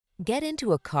Get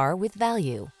into a car with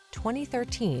value.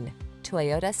 2013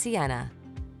 Toyota Sienna.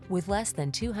 With less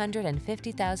than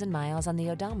 250,000 miles on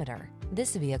the odometer,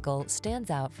 this vehicle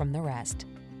stands out from the rest.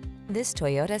 This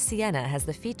Toyota Sienna has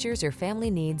the features your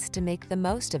family needs to make the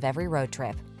most of every road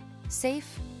trip.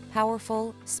 Safe,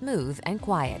 powerful, smooth, and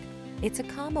quiet. It's a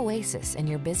calm oasis in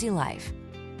your busy life.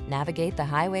 Navigate the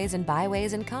highways and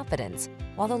byways in confidence,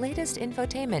 while the latest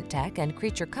infotainment tech and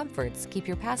creature comforts keep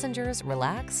your passengers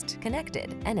relaxed,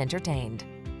 connected, and entertained.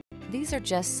 These are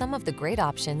just some of the great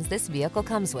options this vehicle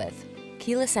comes with: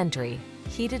 keyless entry,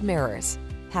 heated mirrors,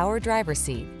 power driver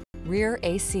seat, rear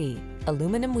AC,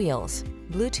 aluminum wheels,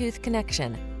 Bluetooth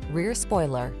connection, rear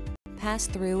spoiler,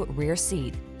 pass-through rear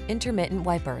seat, intermittent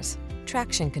wipers,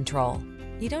 traction control.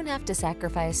 You don't have to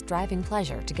sacrifice driving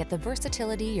pleasure to get the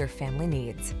versatility your family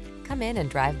needs. Come in and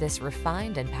drive this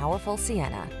refined and powerful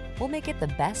Sienna. We'll make it the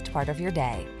best part of your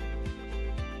day.